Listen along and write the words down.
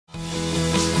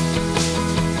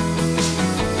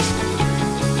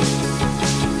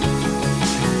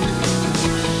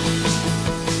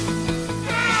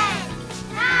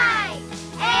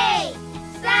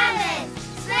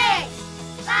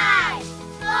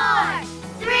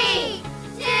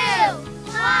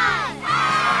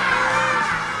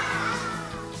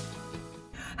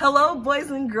boys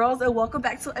and girls, and welcome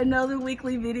back to another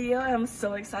weekly video. I'm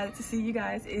so excited to see you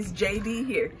guys. It's JD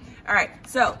here. All right,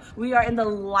 so we are in the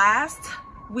last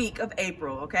week of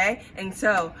April, okay? And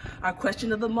so our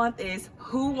question of the month is,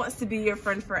 who wants to be your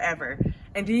friend forever?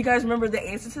 And do you guys remember the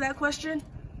answer to that question?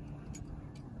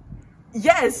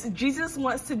 Yes, Jesus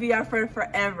wants to be our friend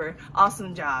forever.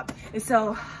 Awesome job. And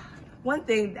so one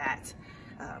thing that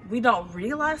we don't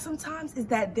realize sometimes is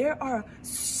that there are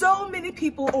so many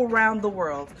people around the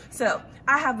world. So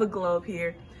I have a globe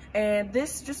here, and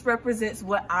this just represents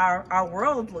what our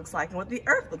world looks like and what the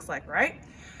earth looks like, right?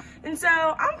 And so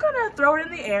I'm gonna throw it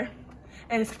in the air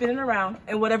and spin it around,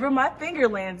 and whatever my finger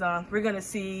lands on, we're gonna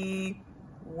see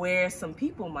where some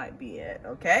people might be at,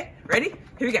 okay? Ready?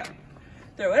 Here we go.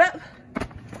 Throw it up,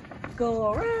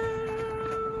 go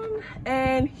around,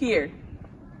 and here.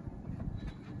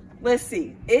 Let's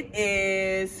see, it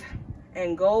is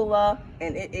Angola,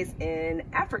 and it is in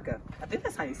Africa. I think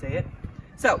that's how you say it.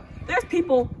 So there's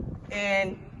people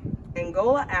in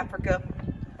Angola, Africa.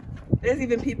 There's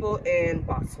even people in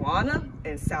Botswana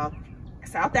and South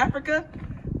Africa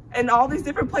and all these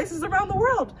different places around the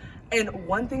world. And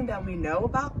one thing that we know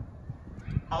about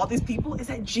all these people is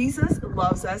that Jesus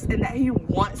loves us and that he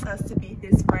wants us to be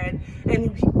his friend,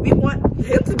 and we want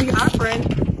him to be our friend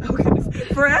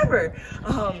forever.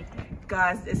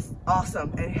 Guys, it's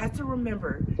awesome. And you have to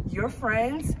remember, your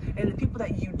friends and the people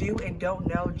that you do and don't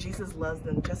know, Jesus loves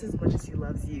them just as much as he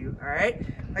loves you, all right?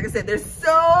 Like I said, there's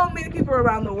so many people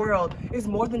around the world. It's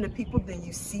more than the people that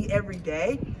you see every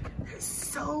day. There's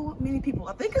so many people.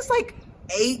 I think it's like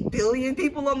 8 billion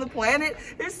people on the planet.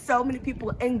 There's so many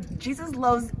people, and Jesus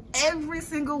loves every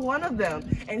single one of them,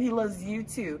 and he loves you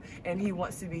too, and he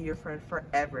wants to be your friend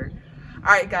forever.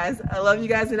 All right, guys, I love you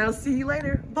guys, and I'll see you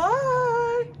later.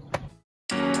 Bye.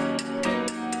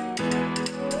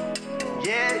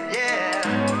 Yeah.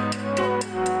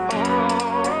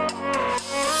 Oh.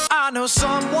 I know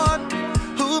someone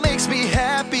who makes me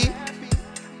happy.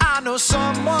 I know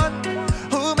someone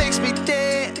who makes me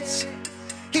dance.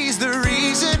 He's the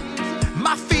reason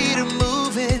my feet are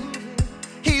moving.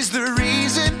 He's the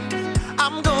reason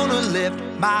I'm gonna lift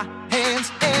my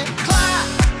hands and clap,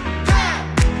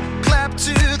 clap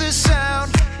to the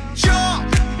sound.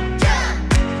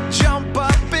 Jump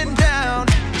up and down,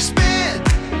 spin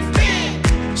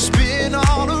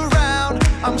all around.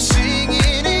 I'm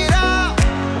singing it out.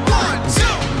 1, 2,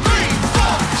 3,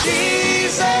 4.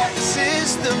 Jesus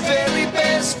is the very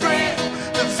best friend,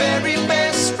 the very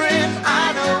best friend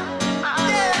I know.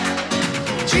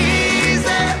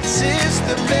 Jesus is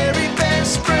the very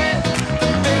best friend,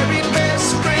 the very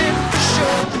best friend for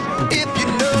sure. If you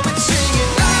know it, sing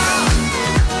it loud.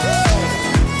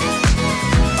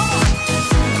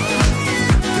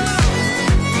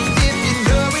 If you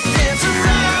know it, dance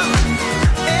around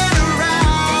and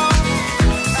around.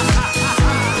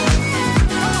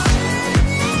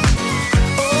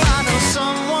 Oh, I know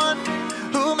someone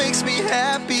who makes me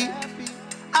happy.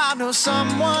 I know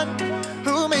someone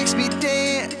who makes me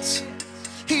dance.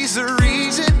 He's the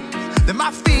reason that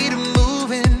my feet are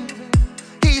moving.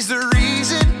 He's the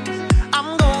reason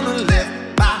I'm gonna lift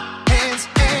my hands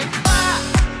and clap,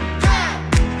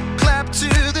 clap to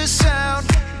the sound.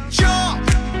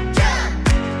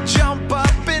 Jump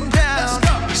up and down,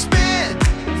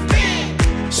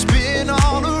 spin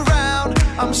all around.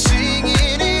 I'm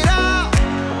singing it out.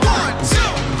 1, 2,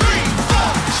 3,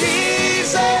 4.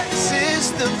 Jesus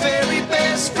is the very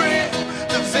best friend,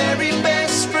 the very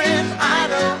best friend I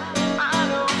know.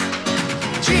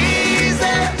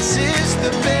 Jesus is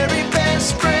the very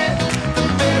best friend, the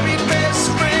very best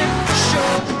friend for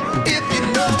sure. If you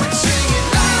know it, sing it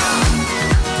loud.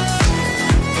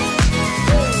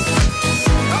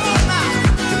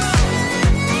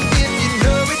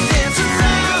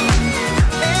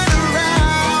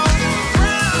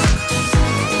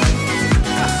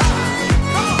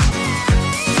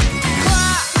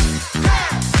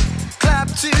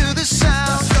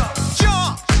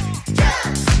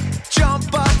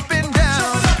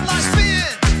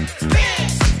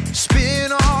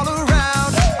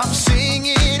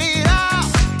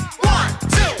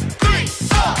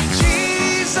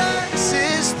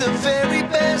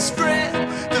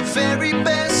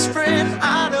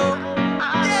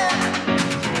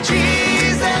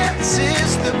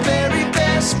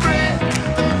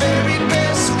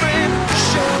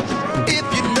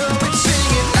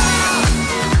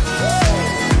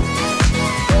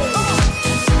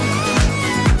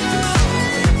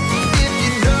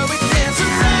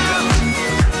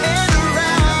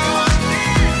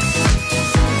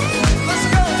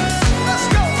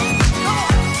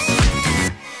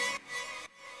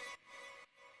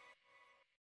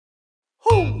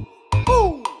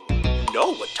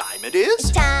 know what time it is.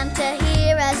 It's time to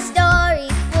hear a story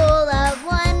full of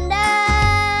wonder.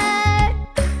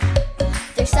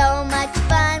 There's so much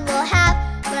fun we'll have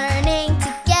learning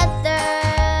together.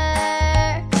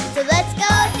 So let's go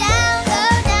down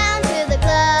to the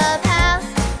clubhouse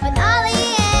with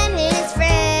Ollie and his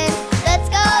friends. Let's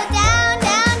go down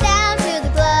to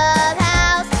the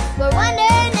clubhouse where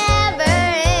wonder never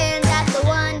ends at the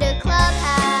Wonder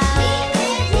Clubhouse. Be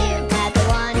with you at the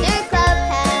Wonder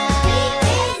Clubhouse. Be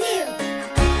with you.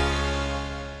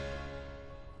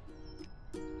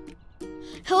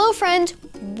 Hello, friend.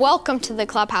 Welcome to the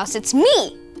clubhouse. It's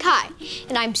me, Kai,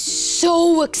 and I'm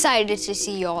so excited to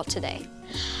see you all today.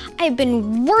 I've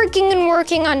been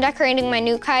working on decorating my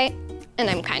new kite, and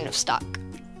I'm kind of stuck.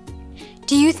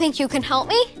 Do you think you can help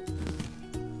me?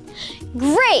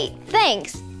 Great,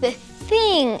 thanks. The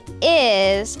thing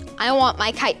is, I want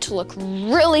my kite to look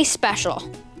really special.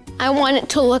 I want it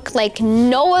to look like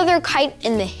no other kite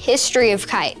in the history of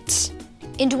kites.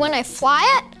 And when I fly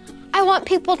it, I want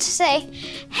people to say,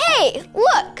 hey,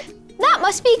 look, that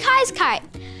must be Kai's kite.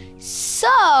 So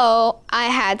I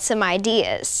had some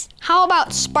ideas. How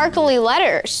about sparkly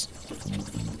letters?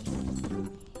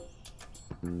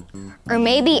 Or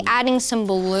maybe adding some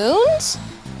balloons?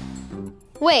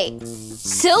 Wait,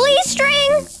 silly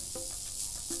string?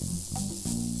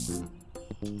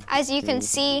 As you can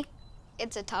see,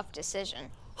 it's a tough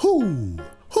decision. Who?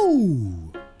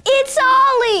 It's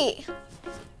Ollie!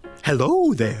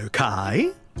 Hello there,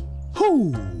 Kai.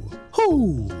 Who?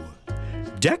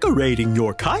 Decorating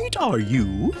your kite, are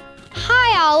you?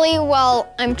 Hi, Ollie.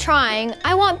 Well, I'm trying.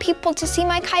 I want people to see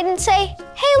my kite and say,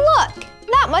 hey, look,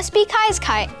 that must be Kai's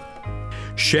kite.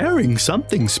 Sharing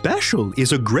something special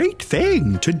is a great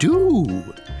thing to do.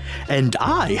 And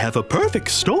I have a perfect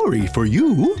story for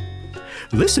you.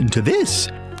 Listen to this.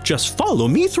 Just follow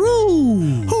me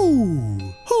through. Who?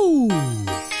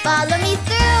 Follow me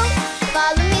through,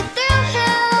 follow me through, who?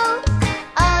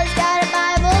 Ollie's got a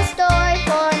Bible story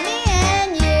for me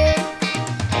and you.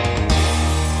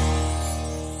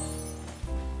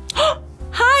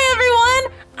 Hi everyone,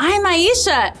 I'm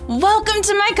Aisha. Welcome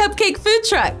to my cupcake food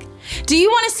truck. Do you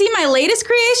want to see my latest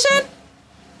creation?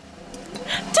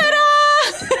 Ta-da!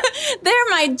 They're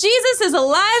my Jesus is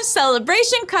Alive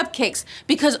celebration cupcakes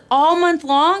because all month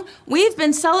long, we've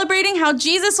been celebrating how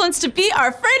Jesus wants to be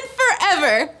our friend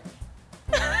forever.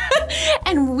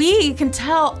 And we can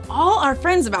tell all our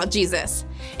friends about Jesus.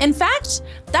 In fact,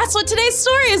 that's what today's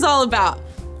story is all about.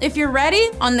 If you're ready,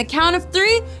 on the count of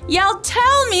 3, yell,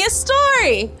 tell me a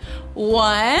story.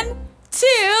 1,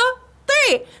 2,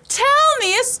 3. Tell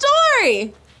me a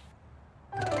story.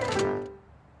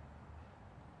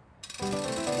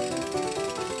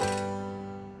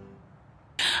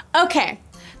 Okay,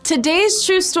 today's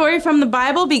true story from the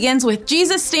Bible begins with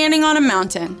Jesus standing on a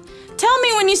mountain. Tell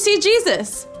me when you see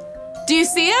Jesus. Do you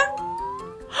see him?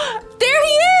 There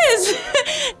he is!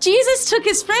 Jesus took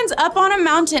his friends up on a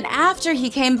mountain after he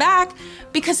came back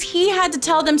because he had to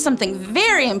tell them something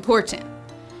very important.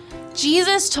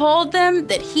 Jesus told them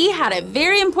that he had a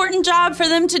very important job for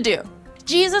them to do.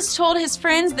 Jesus told his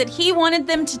friends that he wanted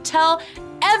them to tell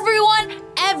everyone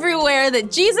everywhere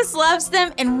that Jesus loves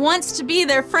them and wants to be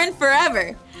their friend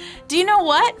forever. Do you know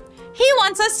what? He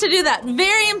wants us to do that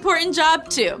very important job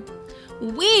too.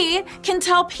 We can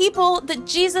tell people that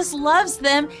Jesus loves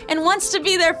them and wants to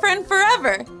be their friend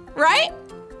forever, right?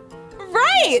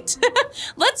 Right!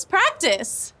 Let's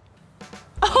practice.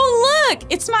 Oh, look,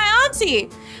 it's my auntie.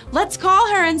 Let's call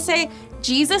her and say,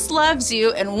 Jesus loves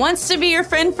you and wants to be your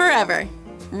friend forever.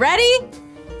 Ready?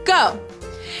 Go.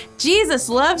 Jesus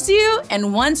loves you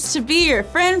and wants to be your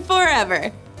friend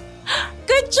forever.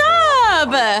 Good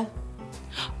job!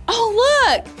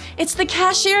 Oh, look, it's the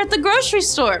cashier at the grocery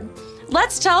store.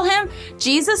 Let's tell him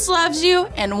Jesus loves you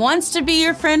and wants to be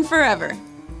your friend forever.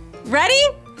 Ready?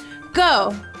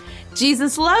 Go.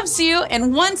 Jesus loves you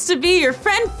and wants to be your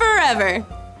friend forever.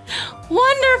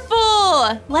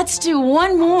 Wonderful! Let's do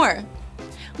one more.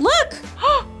 Look,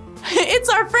 it's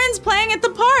our friends playing at the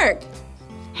park.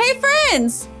 Hey,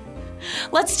 friends!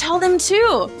 Let's tell them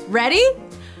too. Ready?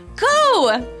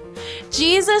 Go!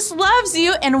 Jesus loves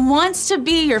you and wants to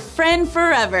be your friend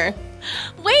forever.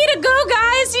 Way to go,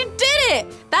 guys! You did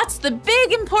it! That's the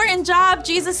big, important job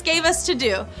Jesus gave us to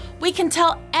do. We can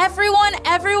tell everyone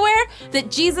everywhere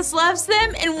that Jesus loves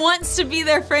them and wants to be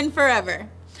their friend forever.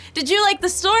 Did you like the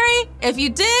story? If you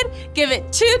did, give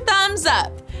it 2 thumbs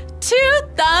up. 2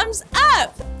 thumbs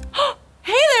up!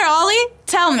 Hey there, Ollie!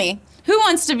 Tell me, who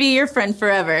wants to be your friend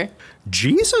forever?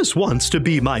 Jesus wants to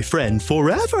be my friend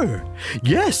forever.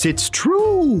 Yes, it's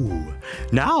true.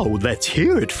 Now let's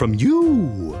hear it from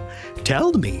you.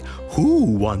 Tell me, who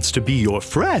wants to be your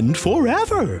friend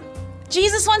forever?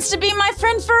 Jesus wants to be my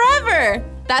friend forever.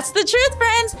 That's the truth,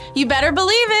 friends. You better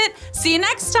believe it. See you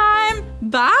next time.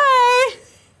 Bye.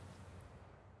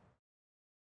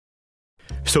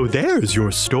 So there's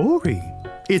your story.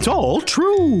 It's all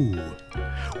true.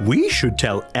 We should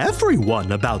tell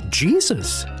everyone about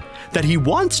Jesus, that he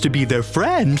wants to be their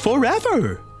friend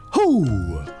forever.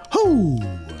 Hoo, hoo.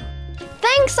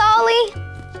 Thanks, Ollie.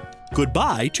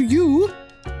 Goodbye to you.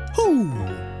 Hoo,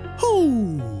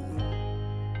 hoo.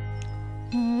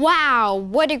 Wow,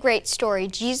 what a great story.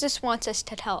 Jesus wants us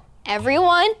to tell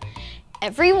everyone,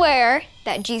 everywhere,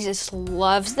 that Jesus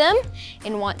loves them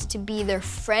and wants to be their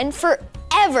friend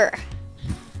forever.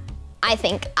 I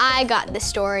think I got the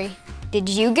story. Did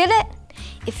you get it?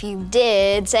 If you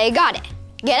did, say got it.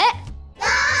 Get it?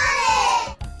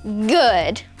 Got it!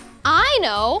 Good. I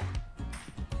know.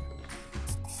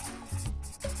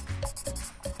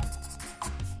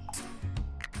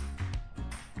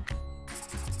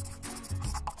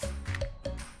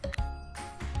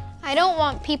 I don't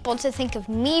want people to think of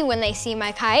me when they see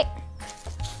my kite.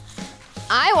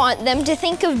 I want them to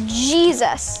think of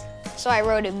Jesus. So I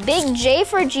wrote a big J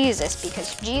for Jesus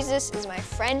because Jesus is my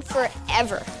friend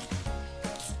forever.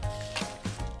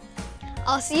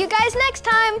 I'll see you guys next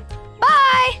time.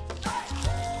 Bye!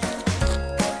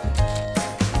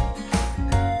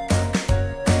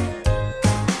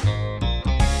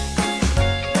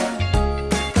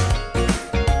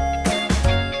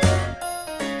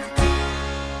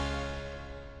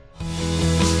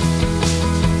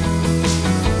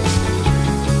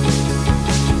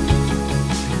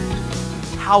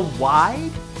 How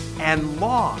wide and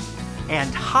long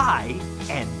and high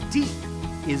and deep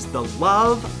is the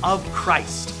love of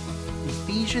Christ.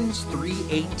 Ephesians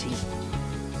 3:18.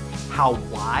 How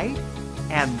wide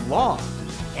and long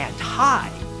and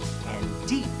high and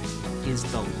deep is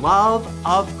the love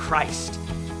of Christ.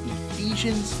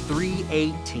 Ephesians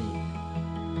 3:18.